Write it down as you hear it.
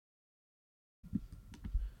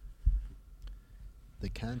The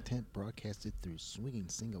content broadcasted through Swinging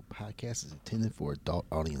Single Podcast is intended for adult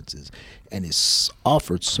audiences and is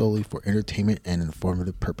offered solely for entertainment and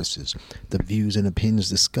informative purposes. The views and opinions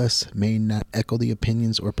discussed may not echo the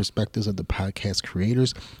opinions or perspectives of the podcast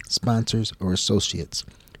creators, sponsors, or associates.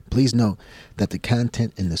 Please note that the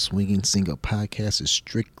content in the Swinging Single Podcast is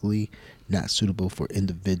strictly not suitable for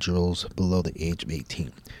individuals below the age of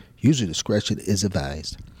 18. User discretion is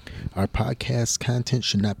advised. Our podcast content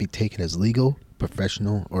should not be taken as legal,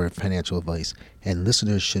 professional, or financial advice, and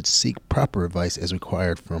listeners should seek proper advice as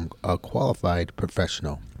required from a qualified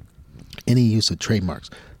professional. Any use of trademarks,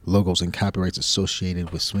 logos, and copyrights associated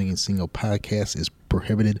with Swinging Single Podcast is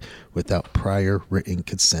prohibited without prior written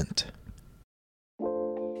consent.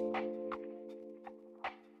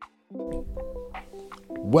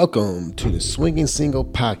 Welcome to the Swinging Single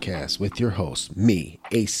Podcast with your host, me,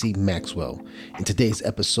 AC Maxwell. In today's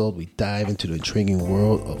episode, we dive into the intriguing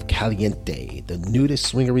world of Caliente, the nudist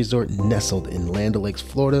swinger resort nestled in Land O'Lakes,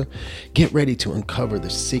 Florida. Get ready to uncover the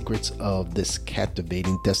secrets of this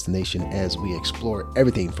captivating destination as we explore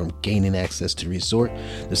everything from gaining access to the resort,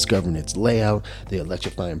 discovering its layout, the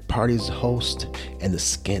electrifying parties host, and the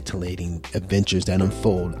scintillating adventures that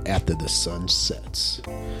unfold after the sun sets.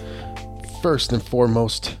 First and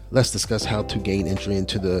foremost, let's discuss how to gain entry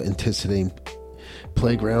into the enticing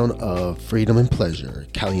playground of freedom and pleasure.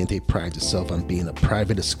 Caliente prides itself on being a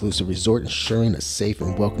private, exclusive resort, ensuring a safe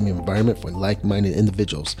and welcoming environment for like-minded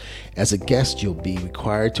individuals. As a guest, you'll be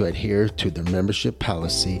required to adhere to the membership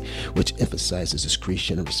policy, which emphasizes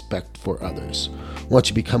discretion and respect for others. Once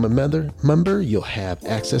you become a member, you'll have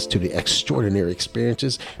access to the extraordinary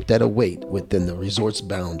experiences that await within the resort's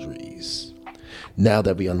boundaries. Now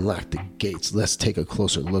that we unlock the gates, let's take a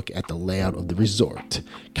closer look at the layout of the resort.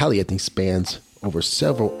 Caliente spans over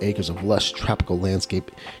several acres of lush tropical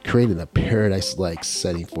landscape, creating a paradise-like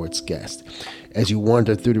setting for its guests. As you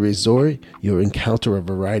wander through the resort, you'll encounter a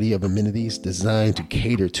variety of amenities designed to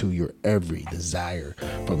cater to your every desire,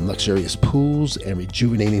 from luxurious pools and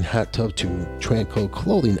rejuvenating hot tub to tranquil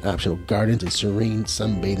clothing, optional gardens, and serene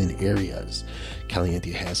sunbathing areas.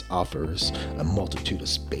 Caliente offers a multitude of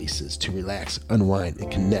spaces to relax, unwind,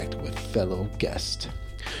 and connect with fellow guests.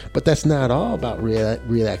 But that's not all about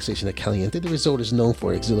relaxation at Caliente. The resort is known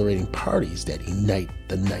for exhilarating parties that ignite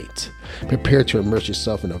the night. Prepare to immerse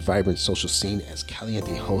yourself in a vibrant social scene as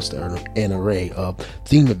Caliente hosts an array of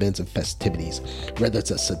theme events and festivities. Whether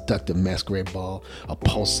it's a seductive masquerade ball, a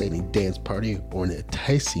pulsating dance party, or an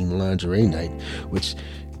enticing lingerie night, which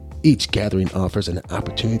each gathering offers an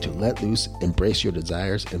opportunity to let loose, embrace your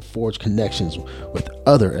desires, and forge connections with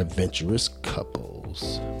other adventurous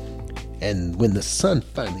couples. And when the sun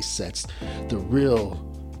finally sets, the real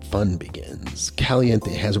fun begins.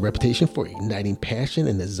 Caliente has a reputation for igniting passion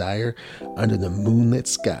and desire under the moonlit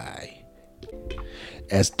sky.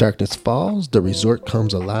 As darkness falls, the resort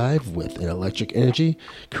comes alive with an electric energy,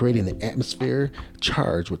 creating an atmosphere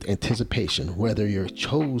charged with anticipation. Whether you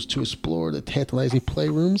chose to explore the tantalizing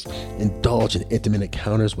playrooms, indulge in intimate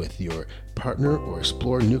encounters with your partner, or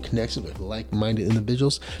explore new connections with like-minded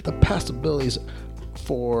individuals, the possibilities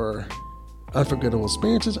for unforgettable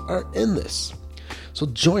experiences are endless. So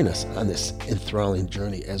join us on this enthralling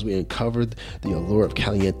journey as we uncover the allure of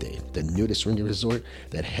Caliente, the nudist swinger resort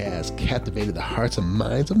that has captivated the hearts and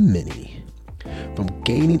minds of many. From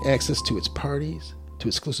gaining access to its parties, to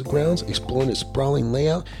exclusive grounds, exploring its sprawling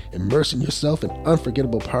layout, immersing yourself in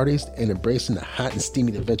unforgettable parties, and embracing the hot and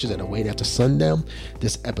steamy adventures that await after sundown,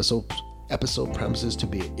 this episode promises to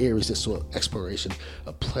be an irresistible exploration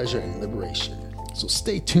of pleasure and liberation. So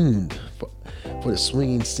stay tuned for the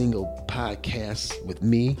Swinging Single Podcast with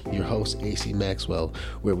me, your host, AC Maxwell,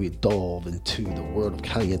 where we delve into the world of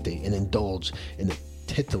Caliente and indulge in the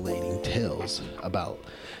titillating tales about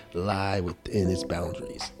lie within its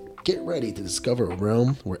boundaries. Get ready to discover a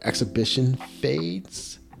realm where inhibition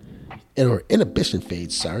fades,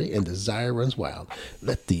 and desire runs wild.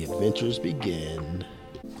 Let the adventures begin.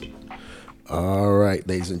 All right,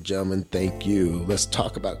 ladies and gentlemen, thank you. Let's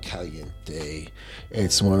talk about Caliente.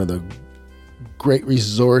 It's one of the great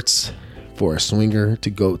resorts for a swinger to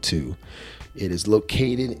go to. It is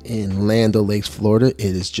located in Land O'Lakes, Florida.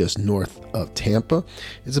 It is just north of Tampa.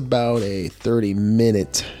 It's about a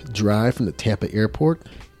 30-minute drive from the Tampa airport.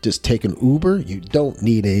 Just take an Uber. You don't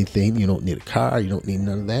need anything. You don't need a car. You don't need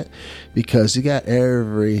none of that because you got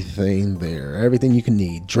everything there. Everything you can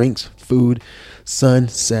need. Drinks, food, sun,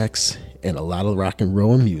 sex, and a lot of rock and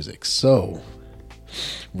roll and music. So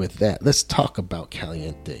with that, let's talk about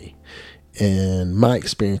Caliente and my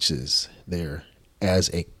experiences there as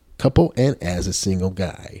a couple and as a single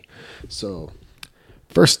guy. So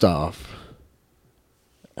first off,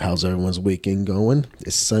 How's everyone's weekend going?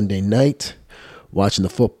 It's Sunday night, watching the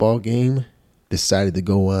football game. Decided to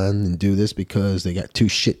go on and do this because they got two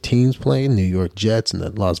shit teams playing, New York Jets and the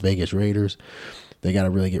Las Vegas Raiders. They got to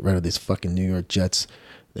really get rid of these fucking New York Jets.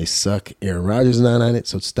 They suck. Aaron Rodgers is not on it,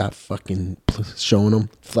 so stop fucking showing them.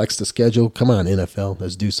 Flex the schedule. Come on, NFL.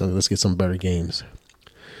 Let's do something. Let's get some better games.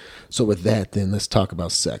 So with that, then, let's talk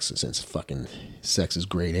about sex, since fucking sex is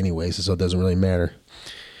great anyways, so it doesn't really matter.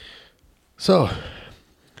 So,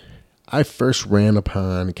 I first ran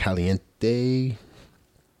upon Caliente.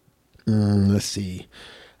 Let's see.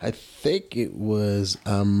 I think it was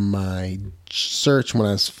on my search when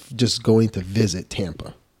I was just going to visit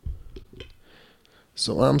Tampa.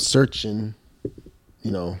 So I'm searching,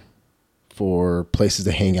 for places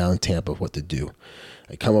to hang out in Tampa, what to do.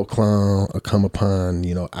 I come upon,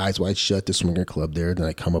 Eyes Wide Shut, the swinger club there. Then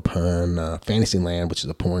I come upon Fantasyland, which is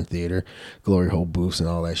a porn theater, Glory Hole booths and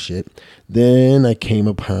all that shit. Then I came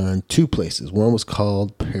upon two places. One was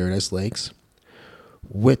called Paradise Lakes,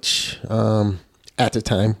 which at the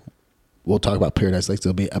time, we'll talk about Paradise Lakes.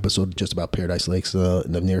 There'll be an episode just about Paradise Lakes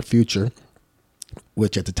in the near future,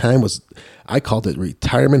 which at the time I called it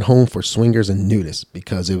retirement home for swingers and nudists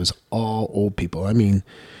because it was all old people. I mean,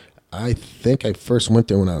 I think I first went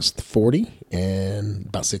there when I was 40 and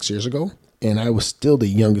about 6 years ago, and I was still the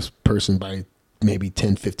youngest person by maybe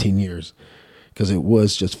 10, 15 years because it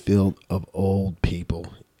was just filled of old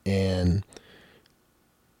people, and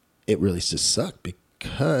it really just sucked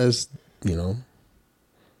because,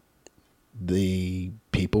 the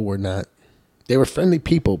people were not, they were friendly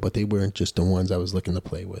people, but they weren't just the ones I was looking to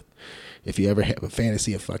play with. If you ever have a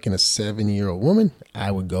fantasy of fucking a 7-year-old woman,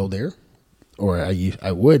 I would go there. Or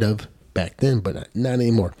I would have back then, but not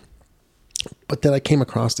anymore. But then I came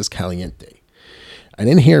across this Caliente. I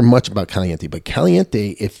didn't hear much about Caliente, but Caliente,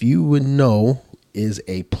 if you would know, is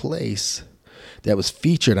a place that was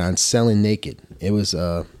featured on Selling Naked. It was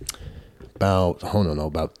about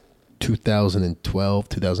 2012,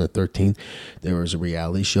 2013. There was a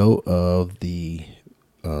reality show of the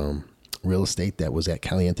real estate that was at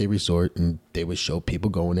Caliente Resort, and they would show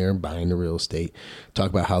people going there and buying the real estate,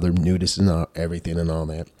 talk about how they're nudists and everything and all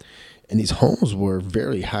that. And these homes were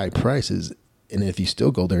very high prices, and if you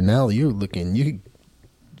still go there now, you $600,000,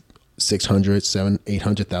 $700,000,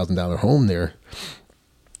 $800,000 home there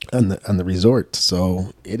on the resort.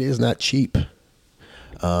 So it is not cheap.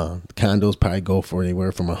 Condos probably go for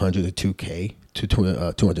anywhere from $100,000 to $2,000 to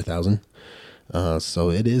 $200,000.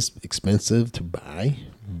 So it is expensive to buy,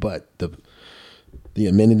 but the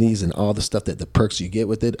amenities and all the stuff the perks you get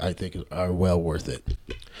with it, I think are well worth it.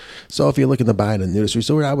 So if you're looking to buy at a nudist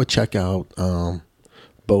resort, I would check out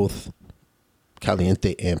both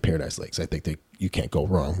Caliente and Paradise Lakes. I think that you can't go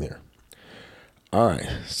wrong there. All right,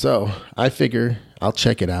 so I figure I'll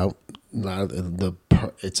check it out.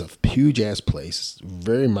 It's a huge ass place,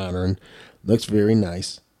 very modern, looks very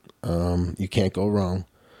nice. You can't go wrong.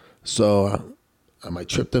 So on my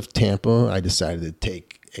trip to Tampa, I decided to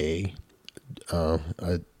take a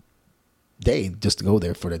day just to go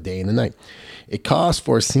there for the day and the night. It cost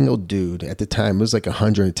for a single dude at the time, it was like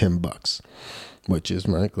 $110, which is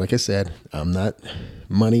like I said,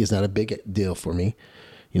 money is not a big deal for me.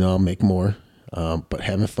 I'll make more, but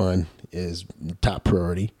having fun is top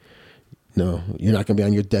priority. No, you're not going to be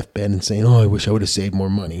on your deathbed and saying, I wish I would have saved more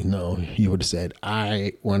money. No, you would have said,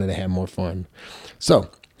 I wanted to have more fun. So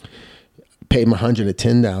paid him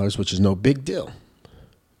 $110, which is no big deal.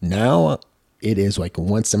 Now it is like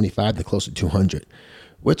 $175 to close to $200,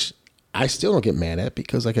 which I still don't get mad at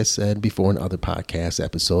because, like I said before in other podcast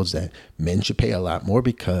episodes, that men should pay a lot more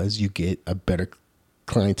because you get a better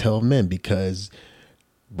clientele of men. Because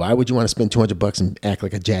why would you want to spend $200 and act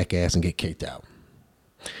like a jackass and get kicked out?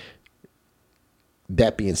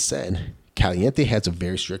 That being said, Caliente has a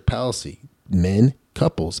very strict policy.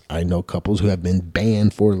 Couples, I know couples who have been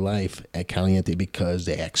banned for life at Caliente because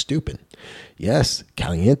they act stupid. Yes,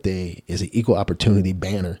 Caliente is an equal opportunity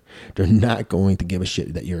banner. They're not going to give a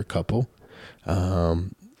shit that you're a couple.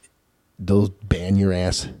 They'll ban your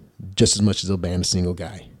ass just as much as they'll ban a single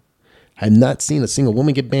guy. I've not seen a single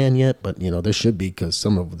woman get banned yet, but there should be, because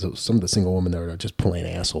some of the single women there are just plain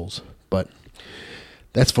assholes. But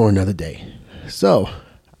that's for another day. So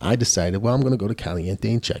I decided, I'm going to go to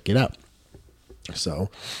Caliente and check it out.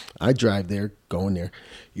 So I drive there, going there.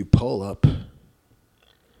 You pull up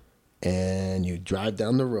and you drive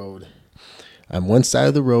down the road. On one side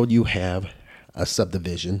of the road, you have a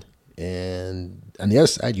subdivision, and on the other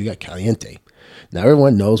side, you got Caliente. Now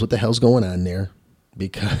everyone knows what the hell's going on there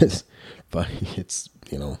because, but it's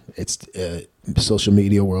It's social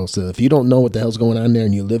media world. So if you don't know what the hell's going on there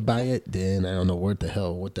and you live by it, then I don't know what the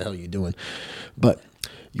hell you're doing. But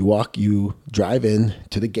you drive in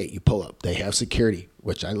to the gate, you pull up. They have security,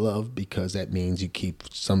 which I love because that means you keep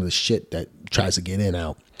some of the shit that tries to get in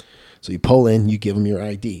out. So you pull in, you give them your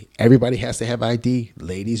ID. Everybody has to have ID.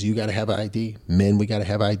 Ladies, you got to have ID. Men, we got to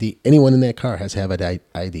have ID. Anyone in that car has to have an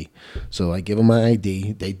ID. So I give them my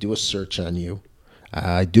ID. They do a search on you.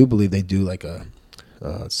 I do believe they do like a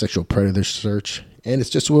sexual predator search. And it's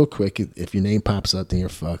just real quick. If your name pops up, then you're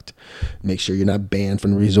fucked. Make sure you're not banned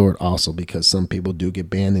from the resort also, because some people do get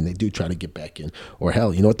banned and they do try to get back in. Or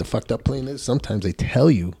hell, you know what the fucked up plan is? Sometimes they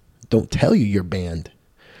don't tell you you're banned.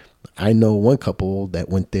 I know one couple that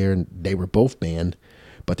went there and they were both banned,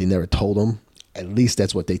 but they never told them. At least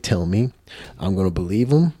that's what they tell me. I'm going to believe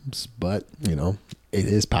them, but it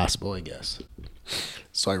is possible, I guess.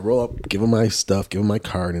 So I roll up, give them my stuff, give them my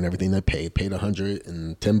card and everything I paid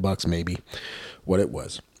 $110 maybe, what it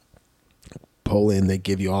was. Pull in, they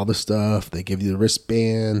give you all the stuff. They give you the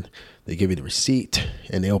wristband, they give you the receipt,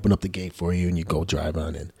 and they open up the gate for you and you go drive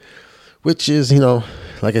on in. Which is,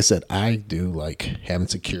 like I said, I do like having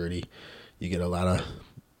security. You get a lot of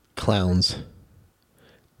clowns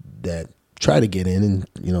that try to get in and,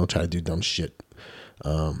 try to do dumb shit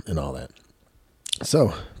and all that.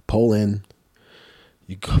 So pull in.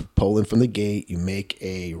 You pull in from the gate. You make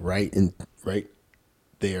a right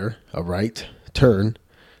turn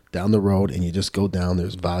down the road, and you just go down.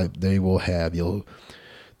 There's vibe.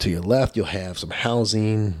 To your left, you'll have some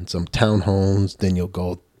housing, some townhomes. Then you'll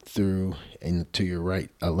go through, and to your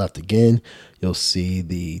left again, you'll see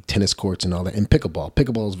the tennis courts and all that, and pickleball.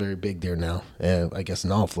 Pickleball is very big there now, I guess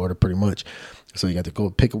in all Florida pretty much. So you got to go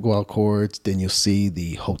to pickleball courts. Then you'll see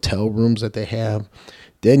the hotel rooms that they have.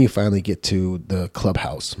 Then you finally get to the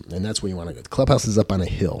clubhouse, and that's where you want to go. The clubhouse is up on a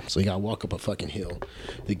hill, so you got to walk up a fucking hill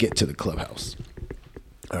to get to the clubhouse.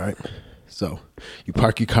 All right, so you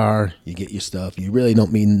park your car, you get your stuff. You really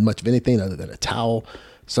don't need much of anything other than a towel,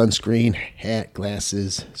 sunscreen, hat,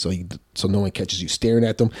 glasses, so no one catches you staring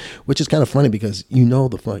at them, which is kind of funny because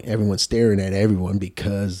everyone's staring at everyone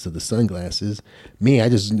because of the sunglasses. Me, I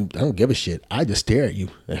don't give a shit. I just stare at you.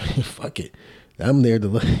 Fuck it. I'm there to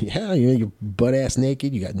look. Yeah, you're butt ass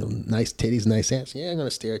naked. You got nice titties, nice ass. Yeah, I'm gonna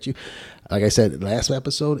stare at you. Like I said last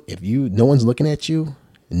episode, if no one's looking at you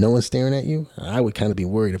and no one's staring at you, I would kind of be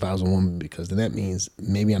worried if I was a woman, because then that means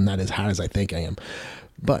maybe I'm not as hot as I think I am.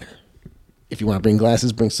 But if you want to bring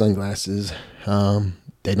glasses, bring sunglasses.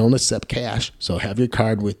 They don't accept cash, so have your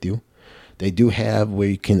card with you. They do have where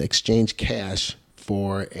you can exchange cash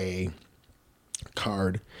for a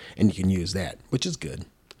card, and you can use that, which is good.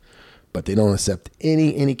 But they don't accept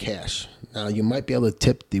any cash. Now, you might be able to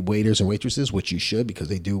tip the waiters and waitresses, which you should, because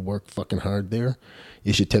they do work fucking hard there.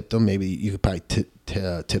 You should tip them. Maybe you could probably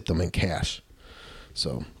tip them in cash.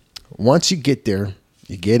 So once you get there,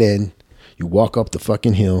 you get in, you walk up the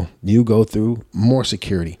fucking hill, you go through more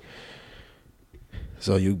security.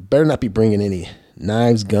 So you better not be bringing any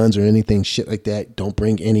knives, guns, or anything shit like that. Don't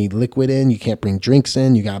bring any liquid in. You can't bring drinks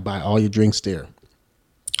in. You got to buy all your drinks there.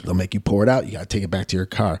 They'll make you pour it out. You got to take it back to your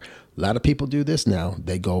car. A lot of people do this now.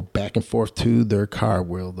 They go back and forth to their car,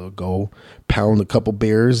 where they'll go pound a couple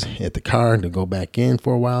beers at the car, and they'll go back in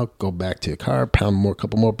for a while, go back to the car, pound a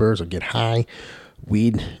couple more beers, or get high.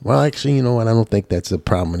 Weed. Well, actually, you know what? I don't think that's a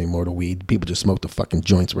problem anymore, the weed. People just smoke the fucking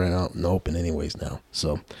joints right out in the open anyways now.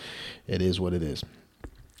 So it is what it is.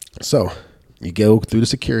 So you go through the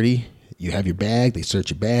security. You have your bag. They search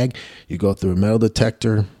your bag. You go through a metal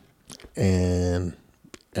detector, and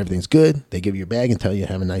everything's good. They give you your bag and tell you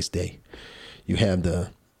have a nice day. You have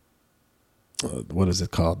the, what is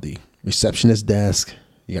it called? The receptionist desk.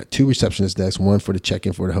 You got two receptionist desks, one for the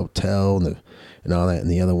check-in for the hotel and all that, and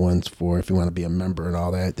the other one's for if you want to be a member and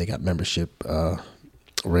all that. They got membership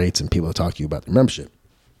rates and people to talk to you about their membership.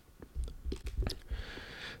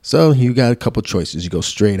 So you got a couple choices. You go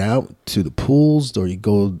straight out to the pools, or you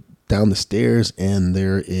go down the stairs, and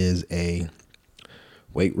there is a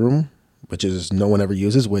weight room, which is no one ever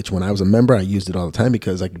uses, which when I was a member, I used it all the time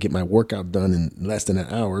because I could get my workout done in less than an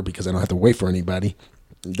hour because I don't have to wait for anybody.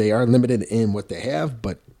 They are limited in what they have,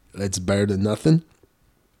 but it's better than nothing.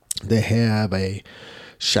 They have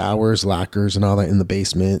showers, lockers, and all that in the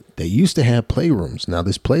basement. They used to have playrooms. Now,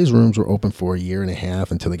 these playrooms were open for a year and a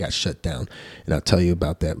half until they got shut down, and I'll tell you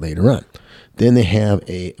about that later on. Then they have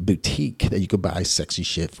a boutique that you could buy sexy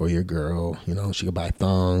shit for your girl. She could buy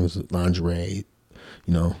thongs, lingerie,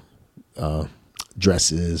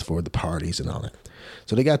 dresses for the parties and all that.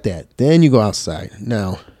 So they got that. Then you go outside.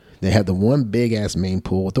 Now, They have the one big ass main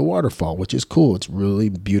pool with the waterfall, which is cool. It's really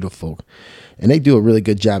beautiful. And they do a really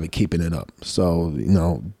good job at keeping it up. So,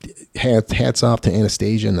 hats off to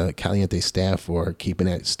Anastasia and the Caliente staff for keeping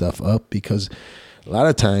that stuff up, because a lot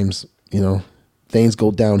of times, things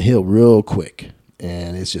go downhill real quick.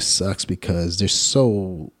 And it just sucks because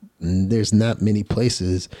there's not many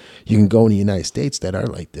places you can go in the United States that are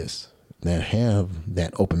like this, that have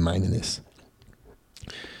that open-mindedness.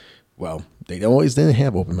 Well, they always didn't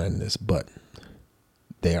have open-mindedness, but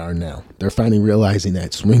they are now. They're finally realizing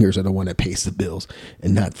that swingers are the one that pays the bills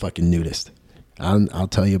and not fucking nudists. I'll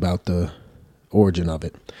tell you about the origin of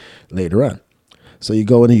it later on. So you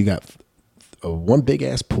go in and you got one big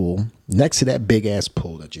ass pool. Next to that big ass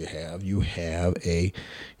pool that you have a,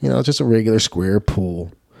 just a regular square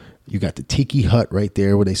pool. You got the tiki hut right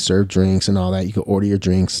there where they serve drinks and all that. You can order your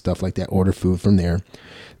drinks, stuff like that, order food from there.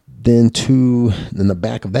 Then in the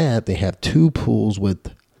back of that, they have 2 pools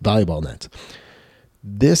with volleyball nets.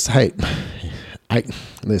 This height,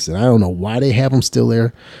 listen, I don't know why they have them still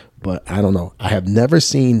there, but I don't know. I have never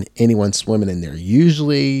seen anyone swimming in there.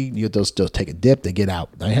 Usually you just take a dip, they get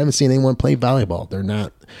out. I haven't seen anyone play volleyball. They're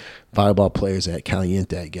not volleyball players at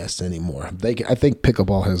Caliente, I guess, anymore. I think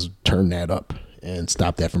pickleball has turned that up and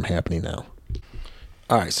stopped that from happening now.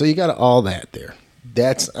 All right, so you got all that there.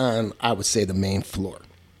 That's on, I would say, the main floor.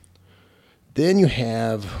 Then you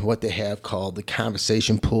have what they have called the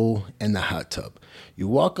conversation pool and the hot tub. You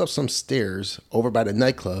walk up some stairs over by the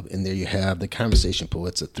nightclub, and there you have the conversation pool.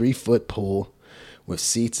 It's a 3-foot pool with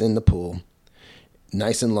seats in the pool,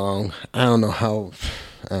 nice and long.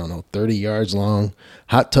 30 yards long.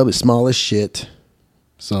 Hot tub is small as shit,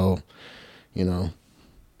 so,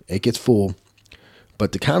 it gets full.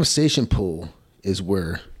 But the conversation pool is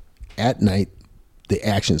where, at night, the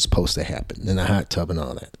action is supposed to happen, in the hot tub and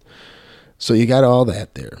all that. So you got all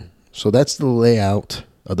that there. So that's the layout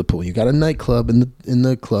of the pool. You got a nightclub in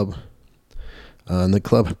the clubhouse.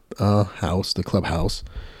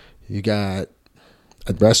 You got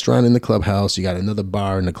a restaurant in the clubhouse. You got another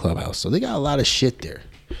bar in the clubhouse. So they got a lot of shit there.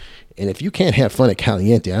 And if you can't have fun at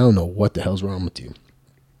Caliente, I don't know what the hell's wrong with you.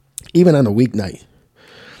 Even on a weeknight.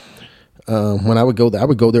 When I would go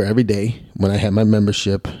there every day when I had my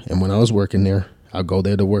membership, and when I was working there, I'll go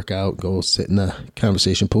there to work out, go sit in the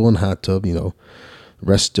conversation pool and hot tub,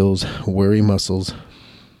 rest those weary muscles.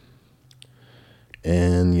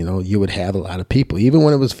 And, you would have a lot of people. Even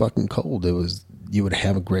when it was fucking cold, you would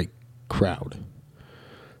have a great crowd.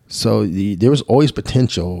 So there was always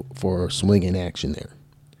potential for swinging action there.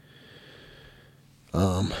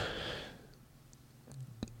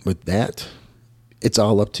 With that, it's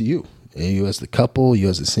all up to you. You as the couple, you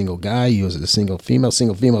as a single guy, you as a single female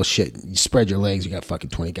shit. You spread your legs, you got fucking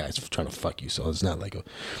 20 guys trying to fuck you. So it's not like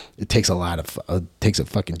it takes a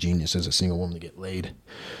fucking genius as a single woman to get laid.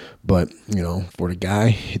 But, for the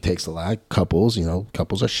guy, it takes a lot. Couples,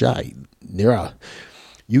 couples are shy.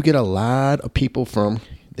 You get a lot of people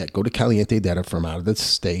that go to Caliente that are from out of the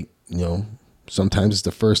state. Sometimes it's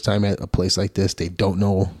the first time at a place like this. They don't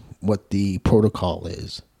know what the protocol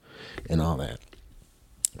is and all that.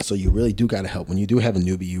 So you really do got to help. When you do have a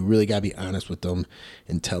newbie, you really got to be honest with them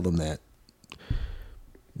and tell them that,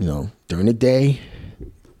 during the day,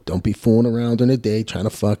 don't be fooling around during the day trying to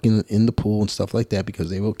fuck in the pool and stuff like that, because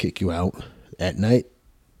they will kick you out. At night,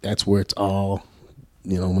 that's where it's all,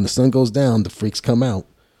 when the sun goes down, the freaks come out.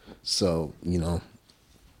 So,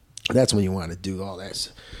 that's when you want to do all that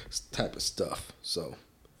type of stuff. So,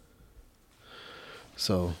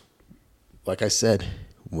 like I said,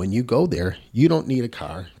 when you go there, you don't need a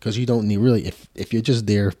car, because you don't need really, if you're just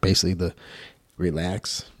there basically to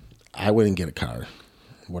relax, I wouldn't get a car.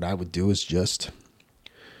 What I would do is just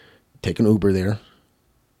take an Uber there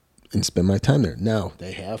and spend my time there. Now,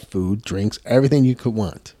 they have food, drinks, everything you could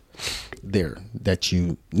want there that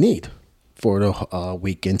you need for the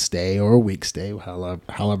weekend stay or a week stay,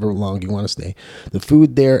 however long you want to stay. The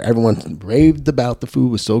food there, everyone raved about the food,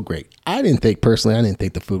 was so great. I didn't think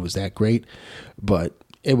the food was that great, but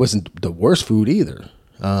it wasn't the worst food either.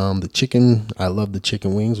 The chicken, I love the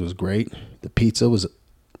chicken wings, was great. The pizza was,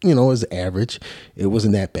 was average. It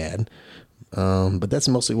wasn't that bad. But that's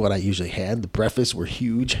mostly what I usually had. The breakfasts were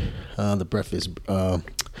huge. The breakfast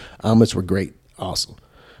omelets were great also.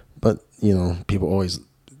 But,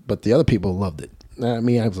 but the other people loved it. I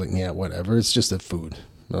was like, yeah, whatever. It's just a food.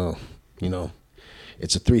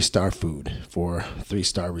 It's a 3-star food for a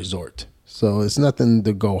 3-star resort. So it's nothing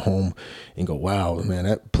to go home and go, wow, man,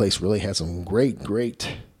 that place really has some great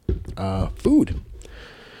food.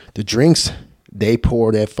 The drinks, they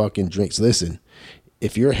pour that fucking drinks. Listen,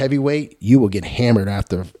 if you're a heavyweight, you will get hammered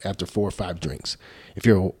after 4 or 5 drinks. If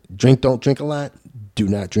you're don't drink a lot,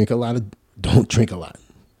 don't drink a lot,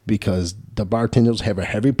 because the bartenders have a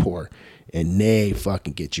heavy pour and they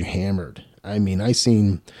fucking get you hammered. I mean, I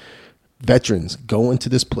seen veterans go into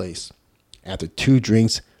this place after 2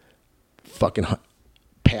 drinks fucking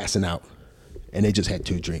passing out, and they just had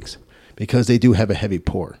 2 drinks because they do have a heavy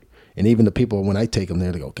pour. And even the people, when I take them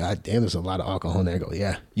there, they go, God damn, there's a lot of alcohol in there. I go,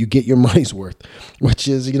 yeah, you get your money's worth, which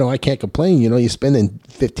is, I can't complain. You're spending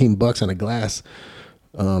 $15 on a glass,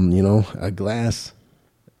 and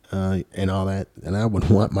all that. And I would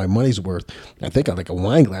want my money's worth. I think like a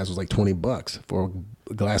wine glass was like $20 for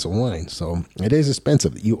a glass of wine. So it is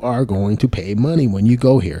expensive. You are going to pay money when you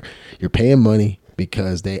go here. You're paying money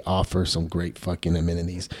because they offer some great fucking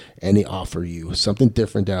amenities, and they offer you something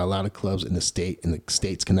different that a lot of clubs in the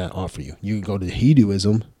States cannot offer you. You can go to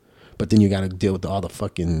Hinduism, but then you got to deal with all the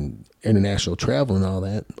fucking international travel and all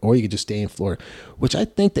that, or you could just stay in Florida, which I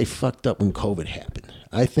think they fucked up when COVID happened.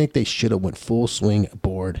 I think they should have went full swing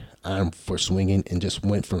board on for swinging and just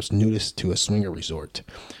went from nudist to a swinger resort,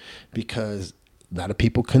 because a lot of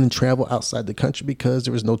people couldn't travel outside the country because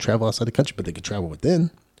there was no travel outside the country, but they could travel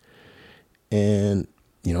within. And,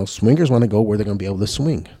 swingers want to go where they're going to be able to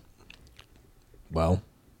swing. Well,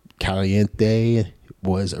 Caliente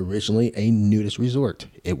was originally a nudist resort.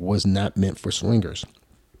 It was not meant for swingers.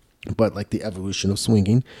 But like the evolution of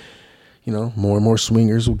swinging, more and more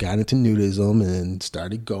swingers got into nudism and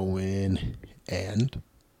started going, and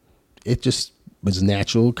it just was a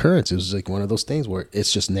natural occurrence. It was like one of those things where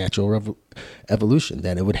it's just natural evolution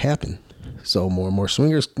that it would happen. So more and more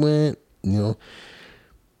swingers went,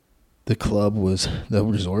 the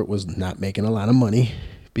resort was not making a lot of money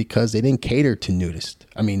because they didn't cater to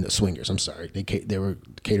the swingers. I'm sorry. They were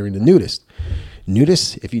catering to nudists.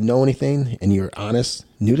 Nudists, if you know anything and you're honest,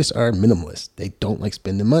 nudists are minimalists. They don't like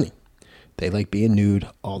spending money. They like being nude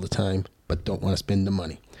all the time, but don't want to spend the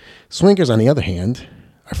money. Swingers, on the other hand,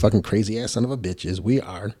 are fucking crazy ass son of a bitches. We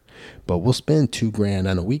are, but we'll spend $2,000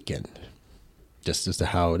 on a weekend. Just as to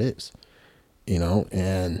how it is,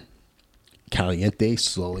 and Caliente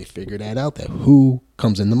slowly figured that out, that who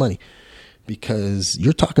comes in the money, because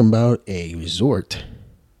you're talking about a resort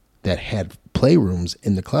that had playrooms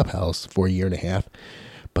in the clubhouse for a year and a half,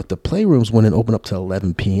 but the playrooms wouldn't open up till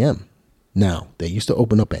 11 p.m. Now, they used to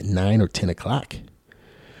open up at 9 or 10 o'clock,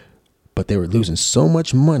 but they were losing so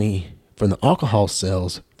much money from the alcohol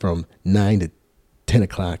sales from 9 to 10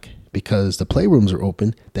 o'clock because the playrooms are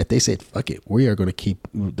open that they said, fuck it, we are going to keep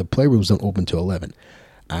the playrooms don't open till 11.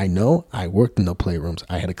 I know, I worked in the playrooms.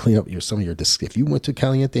 I had to clean up some of your if you went to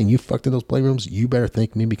Caliente and you fucked in those playrooms, you better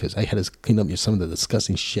thank me, because I had to clean up some of the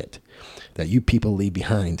disgusting shit that you people leave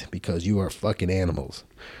behind because you are fucking animals.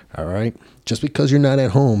 All right? Just because you're not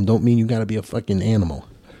at home don't mean you got to be a fucking animal.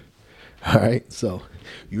 All right? So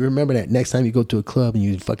you remember that next time you go to a club and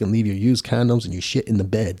you fucking leave your used condoms and you shit in the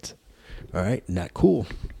beds. All right? Not cool.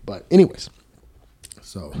 But anyways.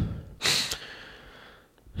 So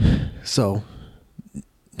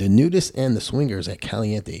the nudists and the swingers at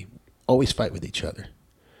Caliente always fight with each other,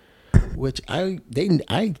 which they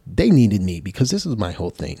needed me, because this is my whole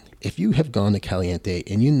thing. If you have gone to Caliente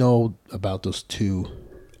and you know about those 2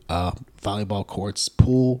 volleyball courts,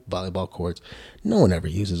 pool volleyball courts, no one ever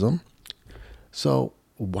uses them. So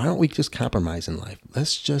why don't we just compromise in life?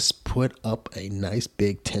 Let's just put up a nice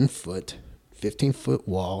big 10-foot, 15-foot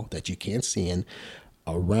wall that you can't see in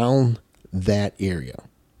around that area,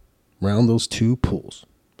 around those 2 pools.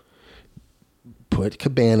 Put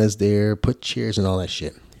cabanas there, put chairs and all that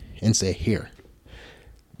shit, and say, here,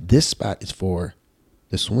 this spot is for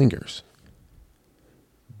the swingers.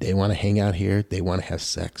 They want to hang out here. They want to have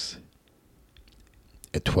sex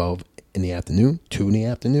at 12 in the afternoon, 2 in the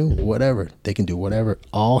afternoon, whatever. They can do whatever.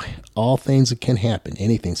 All things that can happen.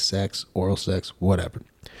 Anything, sex, oral sex, whatever.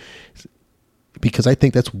 Because I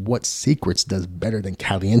think that's what Secrets does better than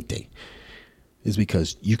Caliente, is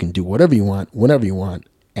because you can do whatever you want, whenever you want,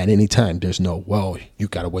 at any time. There's no, well, you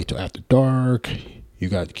got to wait till after dark. You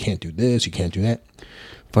can't do this. You can't do that.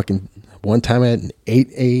 Fucking one time at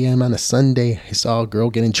 8 a.m. on a Sunday, I saw a girl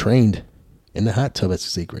getting trained in the hot tub at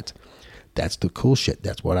Secrets. That's the cool shit.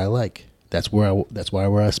 That's what I like. That's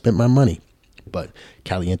where I spent my money. But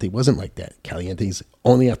Caliente wasn't like that. Caliente's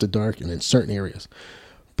only after dark and in certain areas.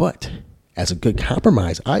 But as a good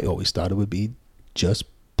compromise, I always thought it would be just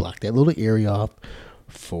block that little area off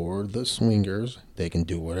for the swingers. They can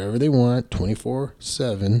do whatever they want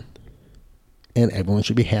 24/7, and everyone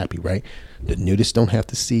should be happy, right? The nudists don't have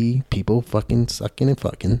to see people fucking sucking and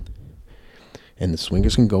fucking, and the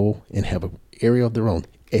swingers can go and have an area of their own.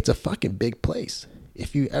 It's a fucking big place.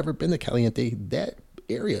 If you ever been to Caliente, that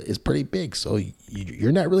area is pretty big, so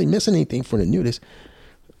you're not really missing anything for the nudists.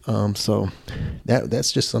 So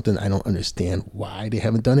That's just something I don't understand why they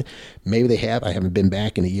haven't done it. Maybe they have. I haven't been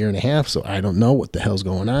back in a year and a half, so I don't know what the hell's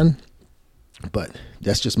going on. But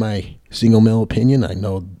that's just my single male opinion. I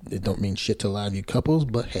know it don't mean shit to a lot of you couples,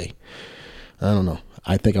 but hey, I don't know.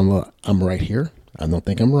 I think I'm right here. I don't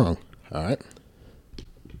think I'm wrong. All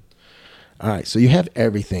right. So you have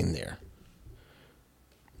everything there.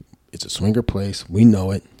 It's a swinger place. We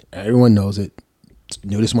know it. Everyone knows it.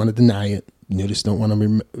 Nudists want to deny it. Nudists don't want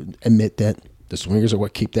to admit that. The swingers are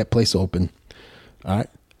what keep that place open. All right.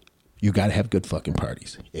 You got to have good fucking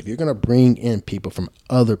parties. If you're going to bring in people from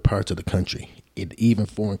other parts of the country, even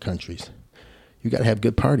foreign countries, you got to have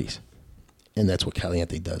good parties. And that's what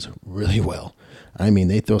Caliente does really well. I mean,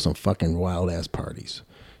 they throw some fucking wild ass parties.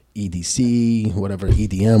 EDC, whatever,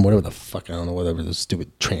 EDM, whatever the fuck, I don't know, whatever the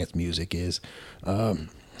stupid trance music is,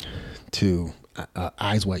 to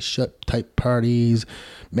Eyes Wide Shut type parties,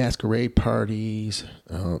 masquerade parties,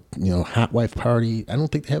 hot wife party. I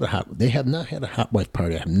don't think they have not had a hot wife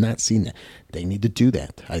party. I have not seen that. They need to do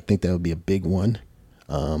that. I think that would be a big one.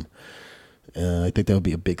 I think that would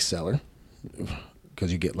be a big seller,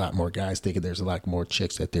 because you get a lot more guys thinking there's a lot more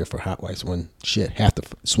chicks out there for hot wives, when shit, half the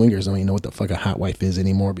swingers don't even know what the fuck a hot wife is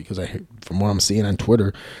anymore, because from what I'm seeing on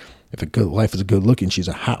Twitter, if a good wife is good looking, she's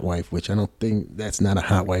a hot wife, which I don't think, that's not a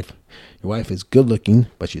hot wife. Your wife is good looking,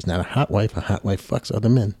 but she's not a hot wife. A hot wife fucks other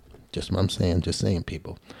men. Just what I'm saying,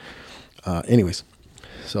 people. Anyways,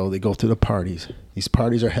 so they go to the parties. These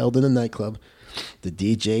parties are held in a nightclub. The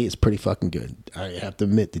DJ is pretty fucking good. I have to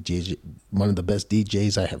admit, the DJ, one of the best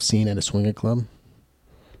DJs I have seen at a swinger club,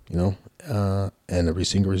 and a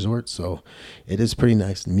SwingingSingle Resort. So it is pretty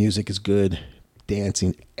nice. The music is good.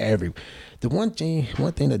 Dancing, the one thing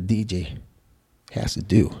that DJ has to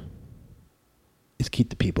do is keep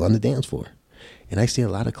the people on the dance floor. And I see a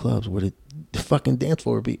lot of clubs where the fucking dance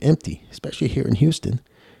floor would be empty, especially here in Houston,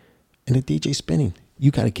 and the DJ spinning.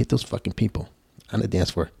 You got to get those fucking people on the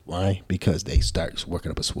dance floor. Why? Because they start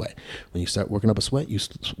working up a sweat. When you start working up a sweat, you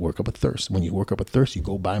work up a thirst. When you work up a thirst, you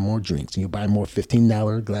go buy more drinks. And you buy more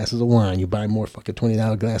 $15 glasses of wine. You buy more fucking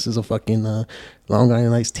 $20 glasses of fucking Long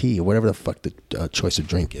Island iced tea, or whatever the fuck the choice of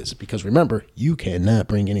drink is. Because remember, you cannot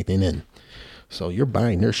bring anything in. So you're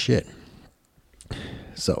buying their shit.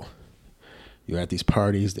 So you're at these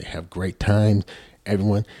parties. They have great times.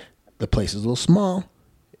 The place is a little small.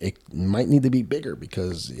 It might need to be bigger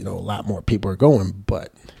because, a lot more people are going,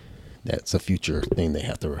 but that's a future thing they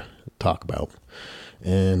have to talk about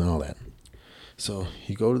and all that. So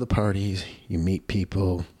you go to the parties, you meet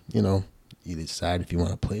people, you decide if you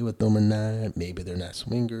want to play with them or not. Maybe they're not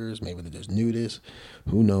swingers. Maybe they're just nudists.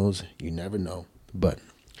 Who knows? You never know. But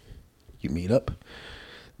you meet up.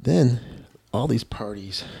 Then all these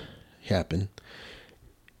parties happen.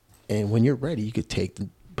 And when you're ready, you could take the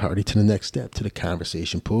party to the next step, to the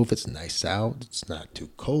conversation pool. If it's nice out, it's not too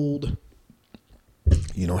cold,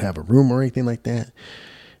 you don't have a room or anything like that,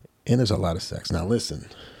 and there's a lot of sex. Now listen,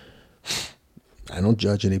 I don't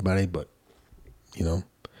judge anybody, but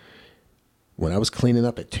when I was cleaning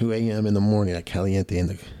up at 2 a.m. in the morning at Caliente, in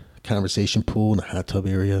the conversation pool in the hot tub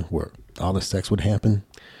area where all the sex would happen,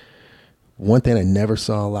 one thing I never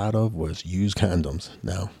saw a lot of was used condoms.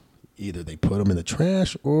 Now either they put them in the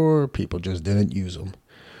trash or people just didn't use them.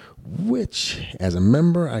 Which, as a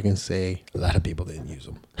member, I can say a lot of people didn't use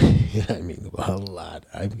them. I mean, a lot.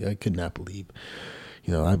 I could not believe.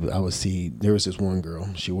 I would see, there was this one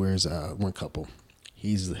girl. She wears one couple.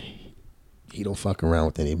 He don't fuck around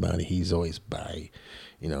with anybody. He's always by,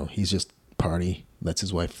 he's just party. Lets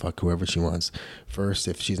his wife fuck whoever she wants. First,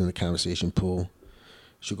 if she's in the conversation pool,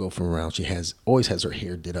 she'll go from around. She always has her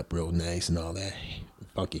hair did up real nice and all that,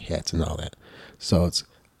 funky hats and all that. So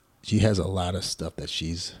she has a lot of stuff that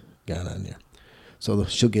she's got on there. So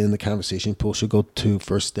she'll get in the conversation pool. She'll go to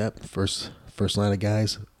first line of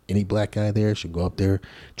guys. Any black guy there, she'll go up there,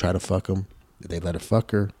 try to fuck them. They let her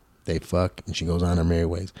fuck her. They fuck, and she goes on her merry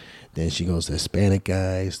ways. Then she goes to Hispanic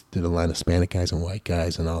guys, through the line of Hispanic guys and white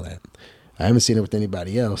guys and all that. I haven't seen it with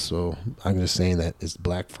anybody else, so I'm just saying that it's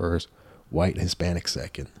black first, white and Hispanic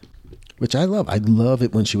second. Which I love. I love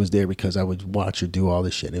it when she was there because I would watch her do all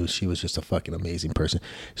this shit. She was just a fucking amazing person.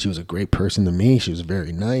 She was a great person to me. She was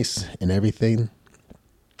very nice and everything.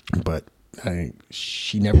 But I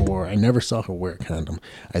never saw her wear a condom.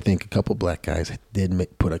 I think a couple black guys did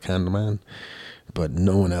put a condom on, but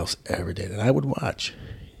no one else ever did. And I would watch,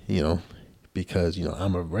 because,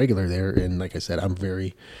 I'm a regular there. And like I said, I'm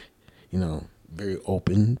very, very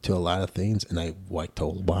open to a lot of things, and I like to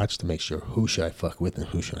watch to make sure who should I fuck with and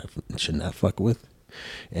who should not fuck with.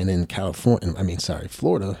 And in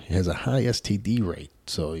Florida has a high STD rate,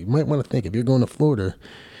 so you might want to think, if you're going to Florida,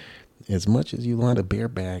 as much as you want to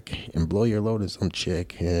bareback and blow your load at some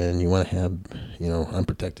chick and you want to have,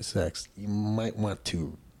 unprotected sex, you might want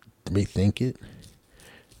to rethink it.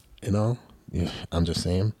 I'm just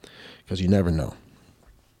saying, because you never know.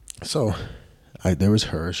 So there was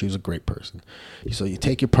her. She was a great person. So you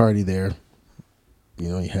take your party there,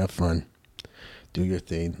 you have fun, do your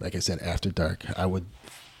thing. Like I said, after dark, I would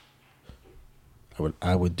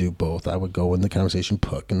do both. I would go in the conversation,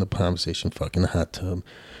 in the conversation, fuck in the hot tub.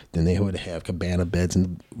 Then they would have cabana beds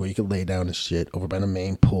where you could lay down and shit over by the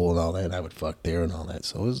main pool and all that. I would fuck there and all that.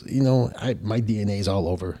 So it was, my DNA is all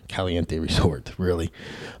over Caliente Resort, really,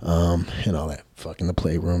 and all that. Fucking the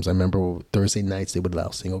playrooms. I remember Thursday nights they would allow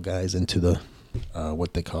single guys into the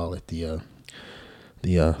what they call it, the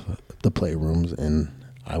playrooms, and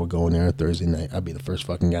I would go in there Thursday night. I'd be the first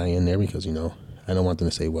fucking guy in there because I don't want them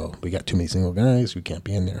to say, well, we got too many single guys, we can't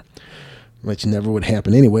be in there. Which never would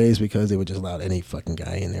happen anyways because they would just allow any fucking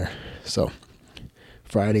guy in there. So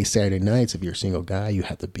Friday, Saturday nights, if you're a single guy, you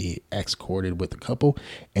have to be escorted with a couple,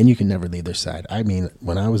 and you can never leave their side. I mean,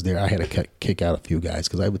 when I was there, I had to kick out a few guys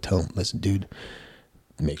because I would tell them, listen, dude,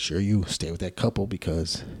 make sure you stay with that couple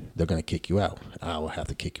because they're going to kick you out. I will have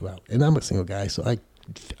to kick you out. And I'm a single guy, so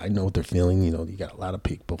I know what they're feeling. You got a lot of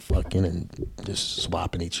people fucking and just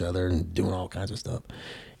swapping each other and doing all kinds of stuff.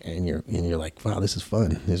 And you're like, wow, this is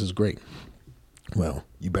fun. This is great. Well,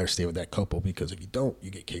 you better stay with that couple because if you don't,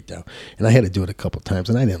 you get kicked out. And I had to do it a couple times,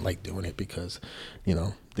 and I didn't like doing it because,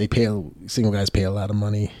 single guys pay a lot of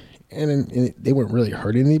money, and they weren't really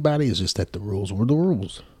hurting anybody. It's just that the rules were the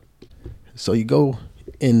rules. So you go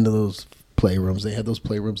into those playrooms. They had those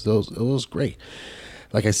playrooms. It was great.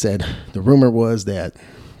 Like I said, the rumor was that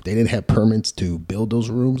they didn't have permits to build those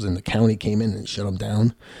rooms, and the county came in and shut them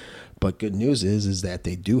down. But good news is that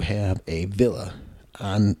they do have a villa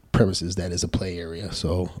on premises that is a play area.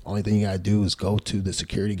 So only thing you got to do is go to the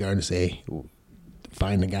security guard and say,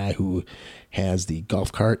 find the guy who has the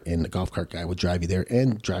golf cart, and the golf cart guy will drive you there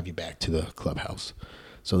and drive you back to the clubhouse.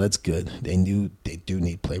 So that's good. They do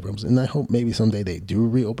need playrooms, and I hope maybe someday they do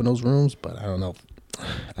reopen those rooms, but I don't know.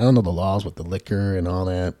 I don't know the laws with the liquor and all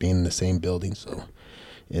that being in the same building, so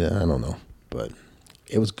I don't know. But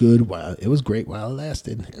it was good it was great while it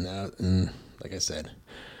lasted, and like I said,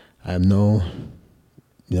 I have no,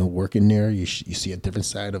 working there. You see a different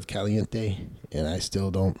side of Caliente, and I still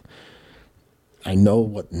don't. I know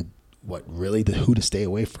what really who to stay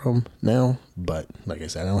away from now, but like I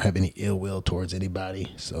said, I don't have any ill will towards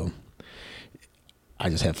anybody, so I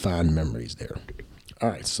just have fond memories there. All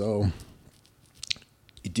right, so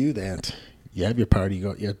you do that. You have your party.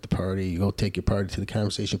 You're at the party. You go take your party to the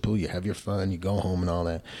conversation pool. You have your fun. You go home and all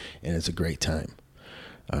that, and it's a great time.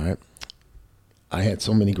 All right. I had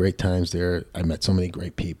so many great times there. I met so many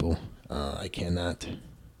great people. I cannot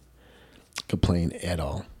complain at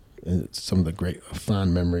all. And it's some of the great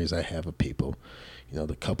fond memories I have of people.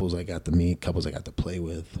 The couples I got to meet, couples I got to play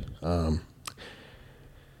with. The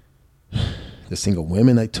single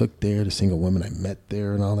women I took there, the single women I met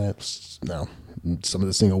there and all that. Now, some of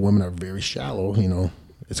the single women are very shallow,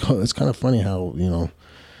 It's kind of funny how,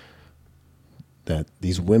 that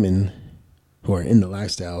these women who are in the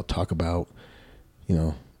lifestyle talk about,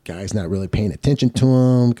 guys not really paying attention to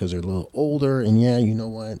them because they're a little older. And yeah, you know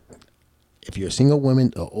what? If you're a single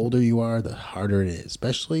woman, the older you are, the harder it is,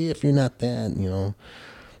 especially if you're not that, you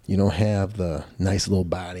don't have the nice little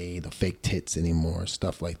body, the fake tits anymore,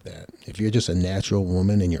 stuff like that. If you're just a natural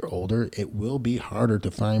woman and you're older, it will be harder to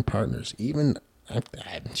find partners. Even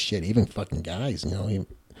fucking guys,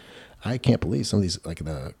 I can't believe some of these, like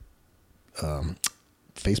the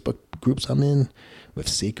Facebook groups I'm in with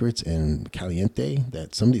Secrets and Caliente,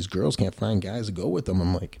 that some of these girls can't find guys to go with them.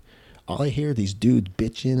 I'm like, all I hear these dudes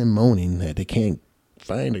bitching and moaning that they can't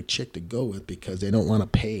find a chick to go with because they don't want to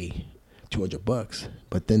pay $200.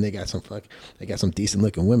 But then they got some decent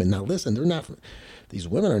looking women. Now listen, these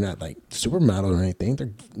women are not like supermodel or anything.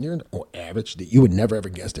 They're average. You would never ever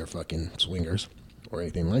guess they're fucking swingers or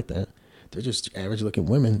anything like that. They're just average looking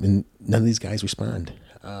women, and none of these guys respond.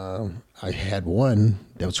 I had one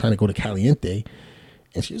that was trying to go to Caliente,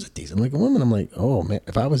 and she was a decent looking woman. I'm like, oh man,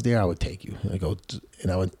 if I was there, I would take you.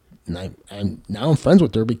 And now I'm friends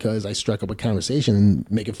with her because I struck up a conversation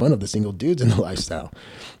and making fun of the single dudes in the lifestyle.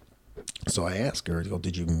 So I asked her,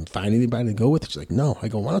 did you find anybody to go with? She's like, no. I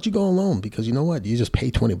go, why don't you go alone? Because you know what? You just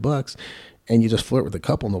pay $20 and you just flirt with a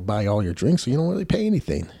couple and they'll buy all your drinks, so you don't really pay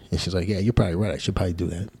anything. And she's like, yeah, you're probably right. I should probably do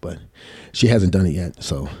that. But she hasn't done it yet.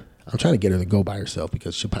 So I'm trying to get her to go by herself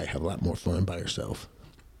because she'll probably have a lot more fun by herself.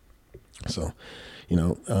 So,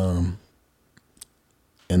 and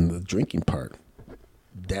the drinking part,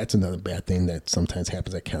 that's another bad thing that sometimes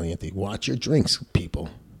happens at Caliente. Watch your drinks, people.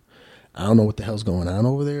 I don't know what the hell's going on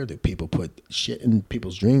over there. Do people put shit in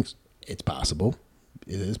people's drinks? It's possible.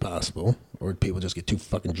 It is possible. Or people just get too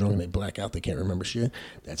fucking drunk and they black out. They can't remember shit.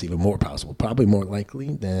 That's even more possible. Probably more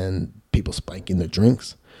likely than people spiking their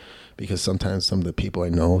drinks. Because sometimes some of the people I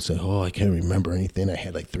know say, oh, I can't remember anything. I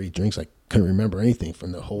had like 3 drinks. I couldn't remember anything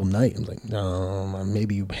from the whole night. I'm like, no,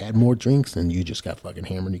 maybe you had more drinks and you just got fucking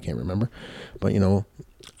hammered and you can't remember. But,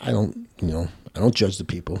 I don't judge the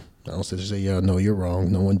people. I don't sit there and say, yeah, no, you're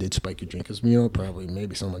wrong. No one did spike your drink. Because, probably,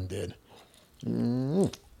 maybe someone did.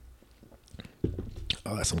 Mm.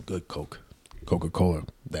 Oh, that's some good Coca-Cola,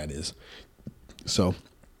 that is. So,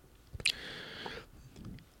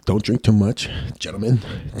 don't drink too much. Gentlemen,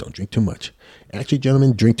 don't drink too much. Actually,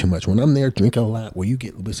 gentlemen, drink too much. When I'm there, drink a lot where you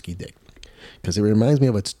get whiskey dick. Because it reminds me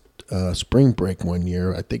of a spring break one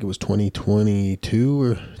year. I think it was 2022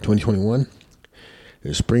 or 2021.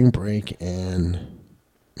 There's spring break, and,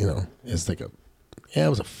 it's like it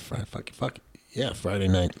was a Friday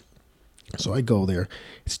night. So I go there.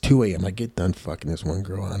 It's 2 a.m. I get done fucking this one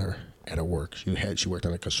girl at her work. She worked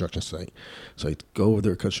on a construction site. So I go over to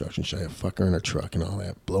her construction site, I fuck her in her truck and all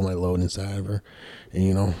that, blow my load inside of her,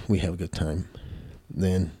 and we have a good time.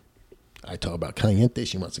 Then I talk about Caliente.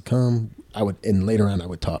 She wants to come. And later on I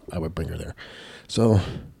would bring her there. So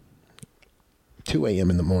 2 a.m.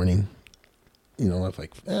 in the morning, I'm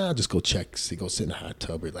like, I'll just go go sit in the hot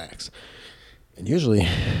tub, relax. And usually,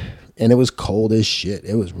 and it was cold as shit.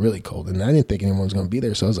 It was really cold. And I didn't think anyone was going to be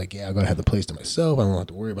there. So I was like, I'm going to have the place to myself. I don't have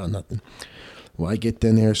to worry about nothing. Well, I get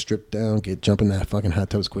in there, strip down, jump in that fucking hot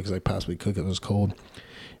tub as quick as I possibly could because it was cold.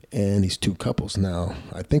 And these 2 couples now,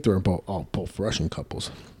 I think they were both Russian couples.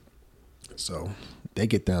 So they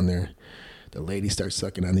get down there. The ladies start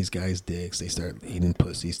sucking on these guys' dicks. They start eating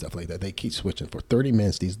pussy, stuff like that. They keep switching. For 30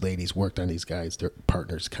 minutes, these ladies worked on these guys, their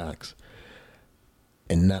partners' cocks.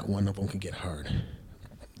 And not one of them can get hard.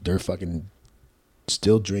 They're fucking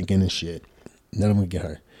still drinking and shit. None of them can get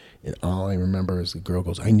hard. And all I remember is the girl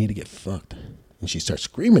goes, I need to get fucked. And she starts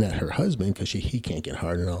screaming at her husband because he can't get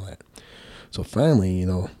hard and all that. So finally,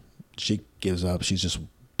 she gives up. She's just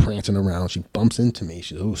prancing around. She bumps into me.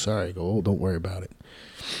 She's, oh, sorry. I go, oh, don't worry about it.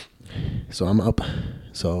 So I'm up.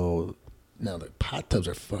 So now the hot tubs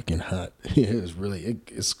are fucking hot.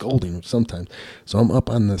 It's scalding sometimes. So I'm up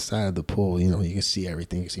on the side of the pool. You can see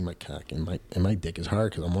everything. You can see my cock and my dick is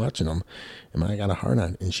hard because I'm watching them. And I got a hard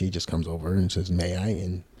on. And she just comes over and says, may I?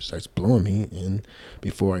 And starts blowing me. And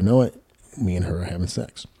before I know it, me and her are having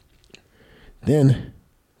sex. Then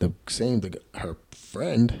her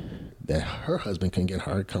friend that her husband can get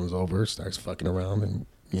hard comes over, starts fucking around, and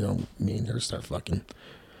me and her start fucking.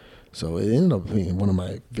 So it ended up being one of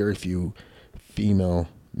my very few female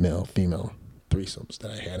threesomes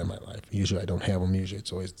that I had in my life. Usually I don't have them. Usually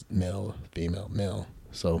it's always male, female, male.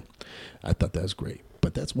 So I thought that was great.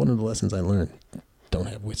 But that's one of the lessons I learned. Don't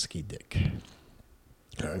have whiskey dick.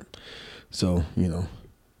 All right. So,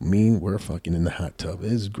 we're fucking in the hot tub.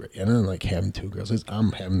 It is great. And I'm like having 2 girls.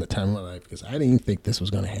 I'm having the time of my life because I didn't even think this was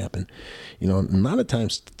going to happen. A lot of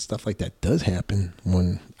times stuff like that does happen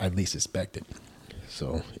when I least expect it.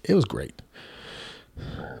 So it was great.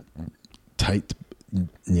 Tight,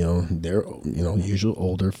 they're, usual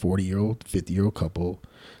older 40-year-old, 50-year-old couple.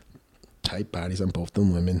 Tight bodies on both the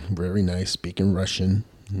women. Very nice, speaking Russian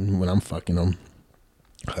when I'm fucking them.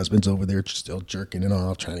 Husband's over there still jerking it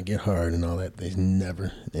off, trying to get hard and all that. They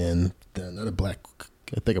never. And then a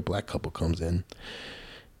black couple comes in.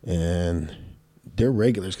 And they're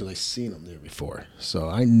regulars because I've seen them there before. So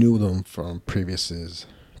I knew them from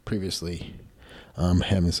previously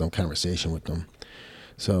having some conversation with them.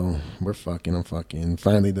 So we're fucking, I'm fucking.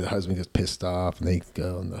 Finally, the husband gets pissed off and they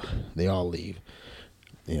go and they all leave,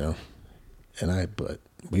 but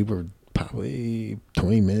we were probably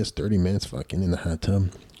 20 minutes, 30 minutes fucking in the hot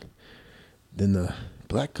tub. Then the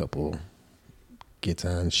black couple gets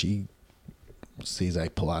on. She sees I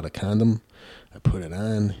pull out a condom. I put it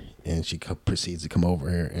on and she proceeds to come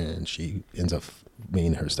over here and she ends up, me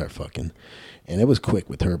and her start fucking. And it was quick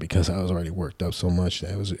with her because I was already worked up so much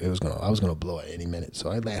that I was gonna blow at any minute.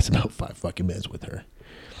 So I lasted about 5 fucking minutes with her,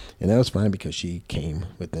 and that was fine because she came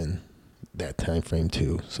within that time frame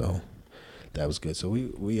too. So that was good. So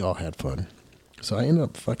we all had fun. So I ended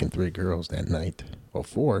up fucking 3 girls that night, or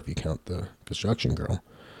 4 if you count the construction girl.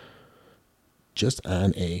 Just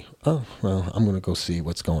on I'm gonna go see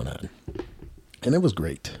what's going on, and it was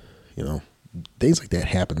great. Things like that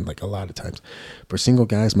happen like a lot of times. For single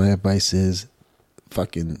guys, my advice is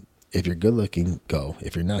fucking, if you're good looking, go.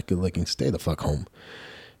 If you're not good looking, stay the fuck home.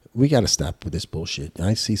 We got to stop with this bullshit.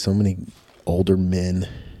 I see so many older men,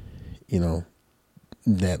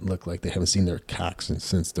 that look like they haven't seen their cocks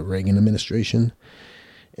since the Reagan administration.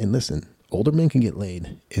 And listen, older men can get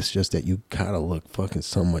laid. It's just that you gotta look fucking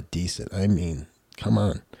somewhat decent. I mean, come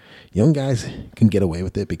on. Young guys can get away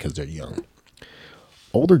with it because they're young.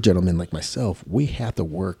 Older gentlemen like myself, we have to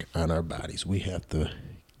work on our bodies. We have to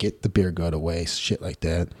get the beer gut away, shit like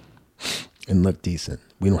that, and look decent.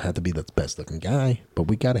 We don't have to be the best looking guy, but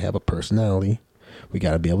we got to have a personality. We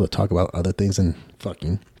got to be able to talk about other things than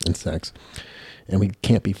fucking and sex. And we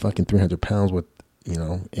can't be fucking 300 pounds with,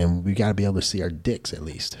 and we got to be able to see our dicks at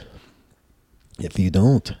least. If you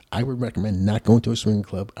don't, I would recommend not going to a swinging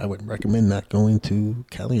club. I would recommend not going to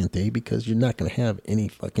Caliente because you're not going to have any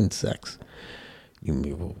fucking sex. You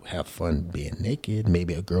will have fun being naked.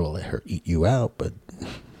 Maybe a girl will let her eat you out, but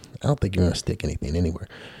I don't think you're going to stick anything anywhere.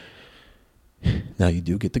 Now, you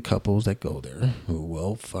do get the couples that go there who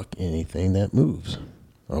will fuck anything that moves,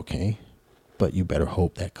 okay? But you better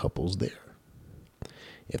hope that couple's there.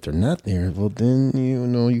 If they're not there, well, then,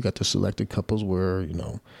 you got the selected couples where,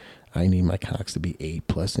 I need my cocks to be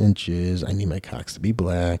 8+ inches. I need my cocks to be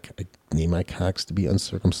black. I need my cocks to be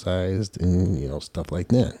uncircumcised and, stuff like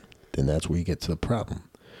that. Then that's where you get to the problem.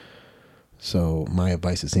 So my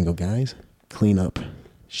advice to single guys, clean up,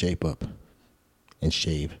 shape up, and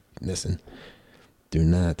shave. Listen, do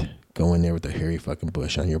not go in there with a hairy fucking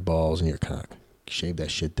bush on your balls and your cock. Shave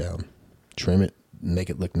that shit down. Trim it, make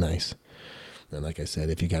it look nice. And like I said,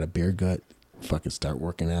 if you got a beer gut, fucking start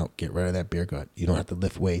working out. Get rid of that beer gut. You don't have to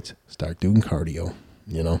lift weights. Start doing cardio,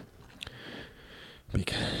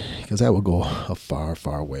 because that will go a far,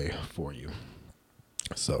 far way for you.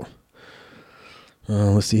 So,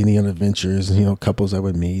 let's see any other adventures, couples I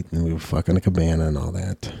would meet, and we would fuck in a cabana and all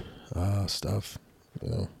that stuff,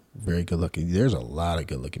 very good looking. There's a lot of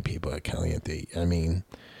good looking people at Caliente. I mean,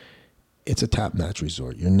 it's a top-notch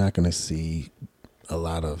resort. You're not going to see a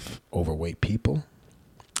lot of overweight people.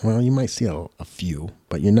 Well, you might see a few,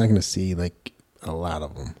 but you're not going to see like a lot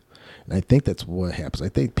of them. And I think that's what happens. I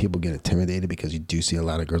think people get intimidated because you do see a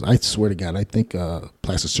lot of girls. I swear to God, I think a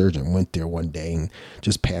plastic surgeon went there one day and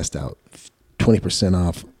just passed out 20%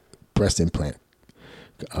 off breast implant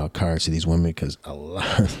cards to these women because a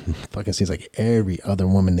lot fucking seems like every other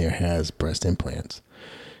woman there has breast implants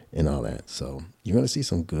and all that. So you're going to see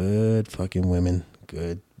some good fucking women,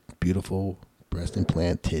 good, beautiful breast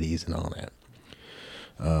implant titties and all that.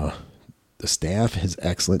 The staff is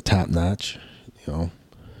excellent, top notch.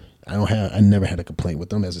 I never had a complaint with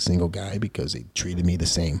them as a single guy because they treated me the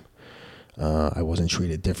same. I wasn't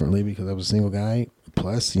treated differently because I was a single guy.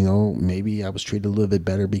 Plus, maybe I was treated a little bit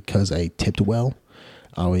better because I tipped well.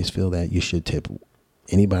 I always feel that you should tip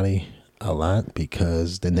anybody a lot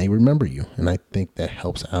because then they remember you. And I think that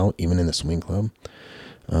helps out even in the swing club.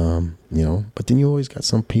 But then you always got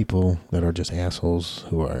some people that are just assholes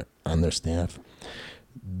who are on their staff.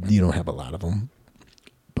 You don't have a lot of them,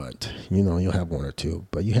 but you'll have one or two,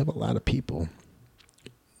 but you have a lot of people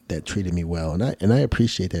that treated me well. And I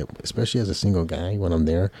appreciate that, especially as a single guy when I'm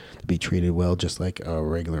there, to be treated well, just like a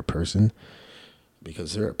regular person,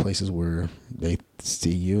 because there are places where they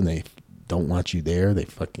see you and they don't want you there.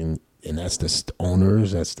 And that's the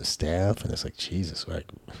owners, that's the staff. And it's like, Jesus,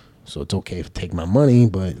 so it's okay to take my money,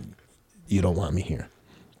 but you don't want me here.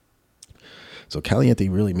 So Caliente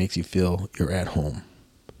really makes you feel you're at home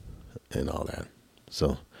and all that.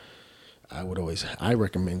 So I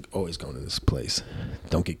recommend always going to this place.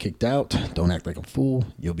 Don't get kicked out. Don't act like a fool.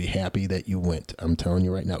 You'll be happy that you went. I'm telling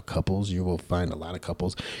you right now, couples, you will find a lot of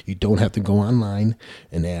couples. You don't have to go online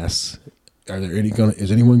and ask,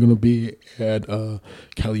 is anyone going to be at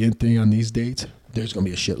Caliente on these dates? There's going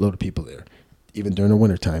to be a shitload of people there, even during the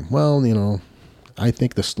wintertime. Well, I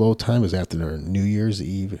think the slow time is after New Year's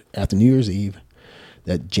Eve. After New Year's Eve,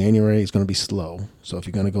 that January is going to be slow. So if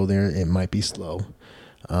you're going to go there, it might be slow.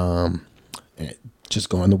 Just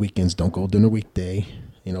go on the weekends. Don't go during the weekday.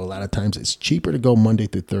 A lot of times it's cheaper to go Monday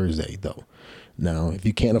through Thursday, though. Now, if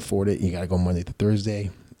you can't afford it, you got to go Monday through Thursday.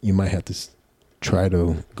 You might have to try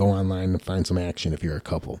to go online and find some action if you're a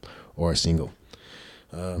couple or a single.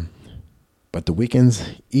 But the weekends,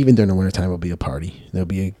 even during the wintertime, will be a party. There'll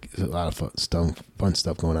be a lot of fun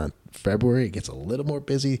stuff going on. February, it gets a little more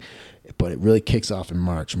busy, but it really kicks off in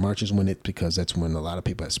March. March is because that's when a lot of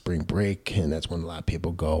people have spring break, and that's when a lot of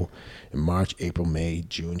people go. In March, April, May,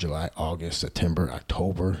 June, July, August, September,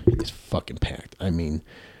 October, it's fucking packed. I mean,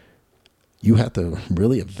 you have to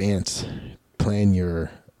really plan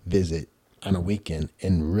your visit on a weekend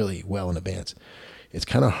and really well in advance. It's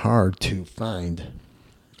kind of hard to find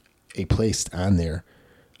a place on there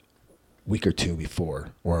week or two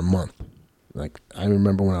before or a month. Like, I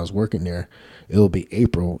remember when I was working there, it'll be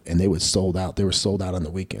April and they were sold out on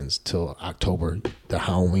the weekends till October. The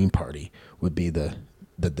Halloween party would be the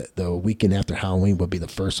the weekend after Halloween would be the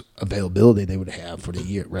first availability they would have for the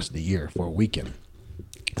year, rest of the year for a weekend.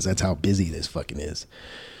 Because that's how busy this fucking is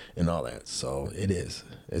and all that. So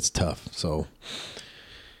it's tough. So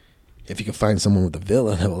if you can find someone with a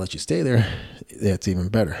villa that will let you stay there, that's even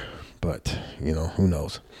better. But, who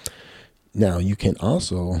knows? Now, you can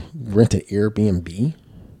also rent an Airbnb.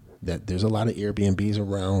 That there's a lot of Airbnbs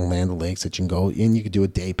around Land O'Lakes that you can go in. You can do a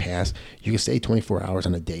day pass. You can stay 24 hours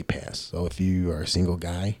on a day pass. So if you are a single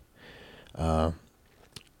guy,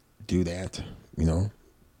 do that.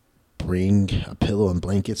 Bring a pillow and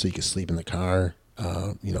blanket so you can sleep in the car.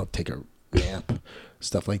 Take a nap,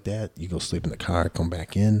 stuff like that. You go sleep in the car, come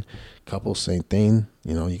back in. Couple, same thing.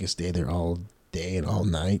 You can stay there all day and all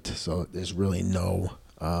night. So there's really no.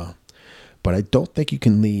 But I don't think you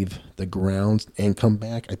can leave the grounds and come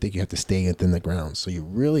back. I think you have to stay within the grounds. So you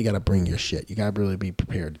really got to bring your shit. You got to really be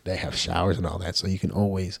prepared. They have showers and all that. So you can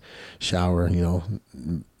always shower,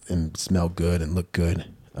 and smell good and look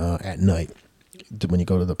good at night when you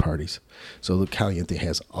go to the parties. So the Caliente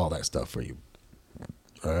has all that stuff for you.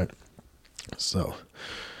 All right. So,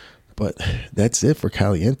 but that's it for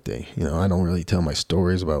Caliente. I don't really tell my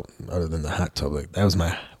stories about other than the hot tub. Like, that was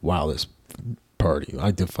my wildest party. I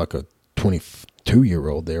did fuck a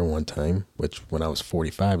 22-year-old there one time, which when I was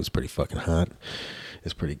 45 was pretty fucking hot.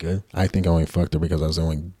 It's pretty good. I think I only fucked her because I was the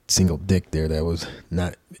only single dick there that was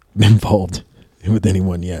not involved with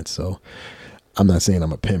anyone yet. So I'm not saying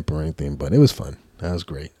I'm a pimp or anything, but it was fun. That was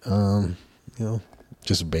great.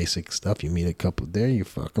 Just basic stuff. You meet a couple there, you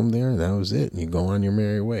fuck them there, and that was it. And you go on your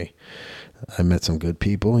merry way. I met some good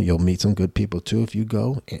people. You'll meet some good people too if you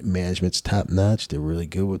go. Management's top notch. They're really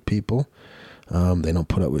good with people. They don't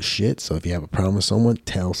put up with shit. So if you have a problem with someone,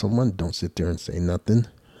 tell someone. Don't sit there and say nothing.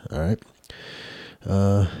 All right.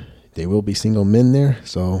 There will be single men there.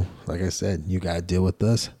 So like I said, you got to deal with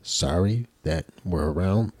us. Sorry that we're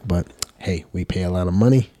around, but hey, we pay a lot of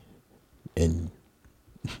money, and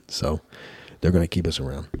so they're going to keep us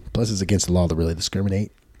around. Plus it's against the law to really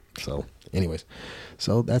discriminate. So anyways,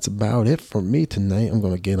 so that's about it for me tonight. I'm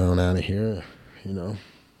going to get on out of here.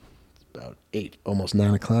 About 8, almost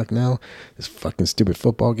 9 o'clock now. This fucking stupid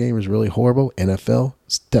football game is really horrible. NFL,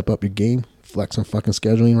 step up your game. Flex some fucking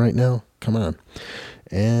scheduling right now. Come on.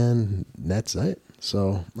 And that's it.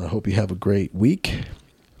 So I hope you have a great week.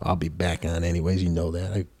 I'll be back on anyways. You know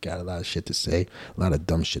that. I got a lot of shit to say. A lot of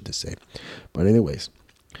dumb shit to say. But anyways,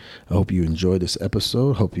 I hope you enjoyed this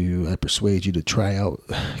episode. I persuade you to try out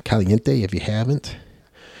Caliente if you haven't.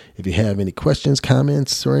 If you have any questions,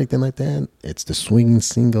 comments, or anything like that, it's the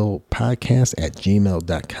SwingingSingle Podcast at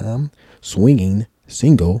gmail.com.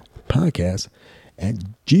 SwingingSingle Podcast at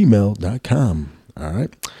gmail.com. All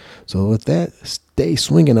right. So with that, stay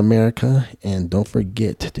swinging, America, and don't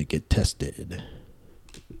forget to get tested.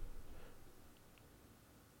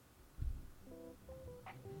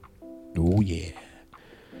 Oh, yeah.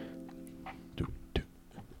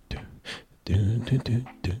 Do